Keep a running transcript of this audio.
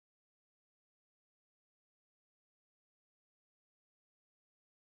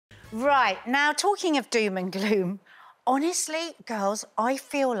Right, now, talking of doom and gloom, honestly, girls, I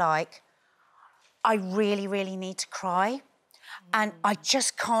feel like I really, really need to cry. And I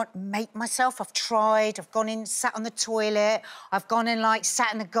just can't make myself. I've tried, I've gone in, sat on the toilet, I've gone in, like,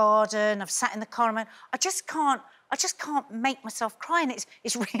 sat in the garden, I've sat in the car, and I just can't make myself cry, and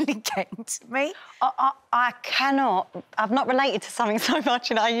it's really getting to me. I cannot. I've not related to something so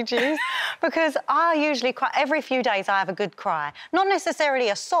much in ages because I usually cry. Every few days I have a good cry. Not necessarily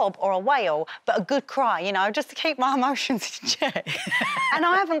a sob or a wail, but a good cry, you know, just to keep my emotions in check. And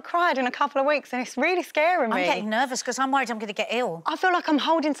I haven't cried in a couple of weeks, and it's really scaring me. I'm getting nervous because I'm worried I'm going to get ill. I feel like I'm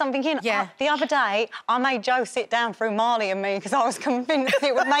holding something in. Yeah. The other day, I made Joe sit down through Marley and Me because I was convinced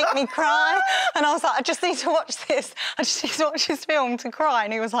it would make me cry. And I was like, I just need to watch this. I just need to watch this film to cry.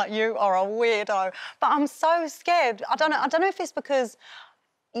 And he was like, you are a weirdo. But I'm so scared. I don't know if it's because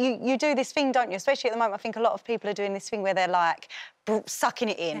you do this thing, don't you? Especially at the moment, I think a lot of people are doing this thing where they're, like, sucking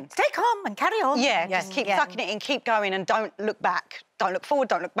it in. Stay calm and carry on. Yeah, just keep sucking it in, keep going, and don't look back. Don't look forward,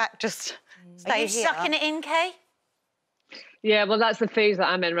 don't look back, just stay here. Are you sucking it in, Kaye? Yeah, well, that's the phase that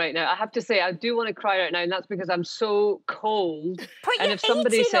I'm in right now. I have to say, I do want to cry right now, and that's because I'm so cold. Put and your if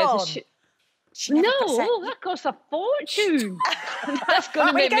somebody says... on. No, that costs a fortune. That's going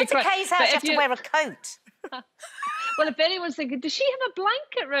to make me cry. When you go to Kaye's house, you have to wear a coat. Well, if anyone's thinking, does she have a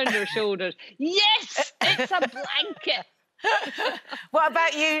blanket round her shoulders? Yes, it's a blanket. What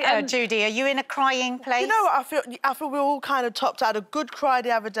about you, Judi? Are you in a crying place? You know what? I feel we're all kind of topped. I had a good cry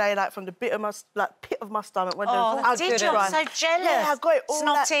the other day, like from the pit of my stomach. When did you? I'm so jealous. Yeah, I got it all.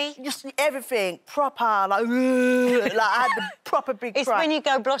 Snotty. Just everything proper, like I had the proper big cry. It's when you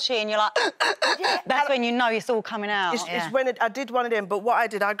go blotchy and you're like, that's when you know it's all coming out. It's when I did one of them, but what I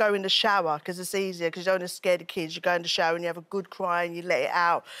did, I go in the shower because it's easier because you don't want to scare the kids. You go in the shower and you have a good cry and you let it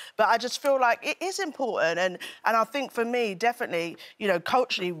out. But I just feel like it is important, and I think for me, definitely, you know,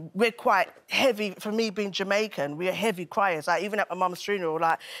 culturally, we're quite heavy. For me, being Jamaican, we're heavy criers. Like, even at my mum's funeral,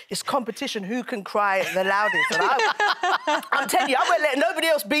 like, it's competition who can cry the loudest. And I'm telling you, I won't let nobody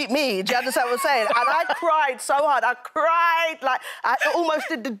else beat me. Do you understand what I'm saying? And I cried so hard. I cried, like, I almost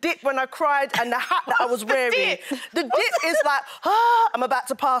did the dip when I cried, and the hat that I was wearing. The dip is like, I'm about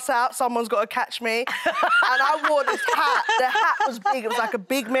to pass out, someone's got to catch me. And I wore this hat. The hat was big. It was like a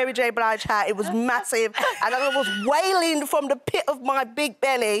big Mary J. Blige hat. It was massive. And I was wailing from the pit of my big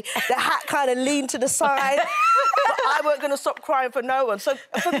belly. The hat kind of leaned to the side. But I weren't going to stop crying for no one. So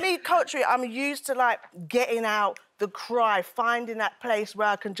for me, culturally, I'm used to, like, getting out the cry, finding that place where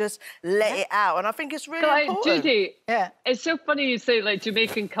I can just let it out. And I think it's really important. Judi, it's so funny you say, like,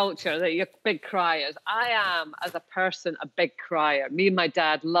 Jamaican culture, that you're big criers. I am, as a person, a big crier. Me and my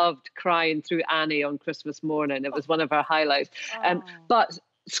dad loved crying through Annie on Christmas morning. It was one of our highlights. But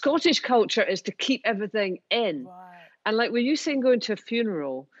Scottish culture is to keep everything in. Right. And, like, when you saying going to a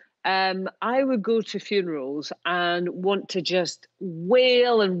funeral, I would go to funerals and want to just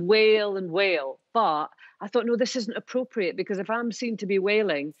wail and wail and wail. But I thought, no, this isn't appropriate, because if I'm seen to be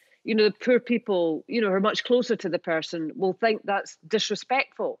wailing, you know, the poor people, you know, who are much closer to the person will think that's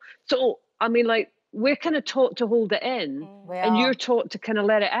disrespectful. So, I mean, like, we're kind of taught to hold it in, and you're taught to kind of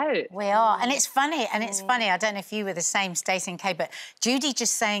let it out. We are, and it's funny, I don't know if you were the same, Stacey and Kaye, but Judi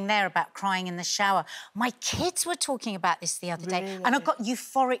just saying there about crying in the shower. My kids were talking about this the other day, and I got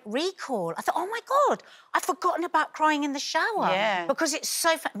euphoric recall. I thought, oh, my God, I've forgotten about crying in the shower. Yeah. Because it's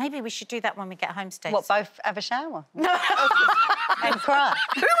so fun. Maybe we should do that when we get home, Stacey. What, both have a shower? No. And cry.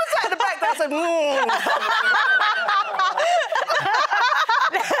 Who was that in the back that said,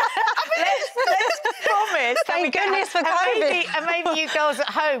 Let's promise. Thank goodness for COVID. And maybe you girls at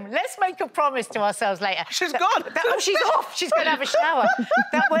home, let's make a promise to ourselves later. She's gone. She's off. She's going to have a shower.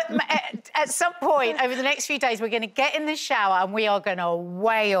 At some point over the next few days, we're going to get in the shower and we are going to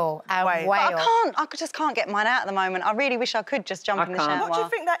wail and wail. But I just can't get mine out at the moment. I really wish I could just jump in the shower. What do you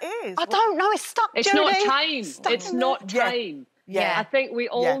think that is? I don't know. It's stuck, It's Judi. not time. It's not time. Yeah. I think we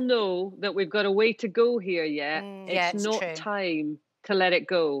all know that we've got a way to go here yet. It's not time to let it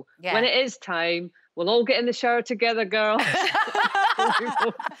go. Yeah. When it is time, we'll all get in the shower together, girls.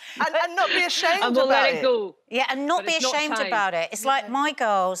 and not be ashamed and we'll about let it go. Yeah, and not be ashamed about it. It's like my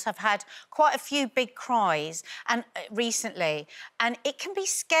girls have had quite a few big cries and recently, and it can be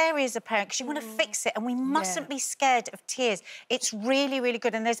scary as a parent because you want to fix it, and we mustn't be scared of tears. It's really, really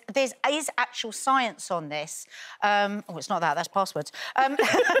good, and there is actual science on this. Oh, it's not that. That's passwords. That's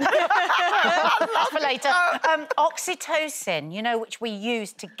for later. Oxytocin, you know, which we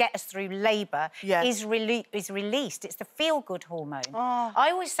use to get us through labour, is released. It's the feel-good hormone. I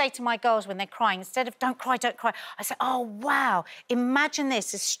always say to my girls when they're crying, instead of don't cry, I say, oh, wow, imagine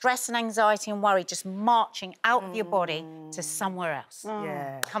this as stress and anxiety and worry just marching out of your body to somewhere else.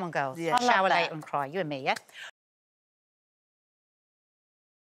 Yeah. Come on, girls. Yeah. Shower later and cry, you and me, yeah?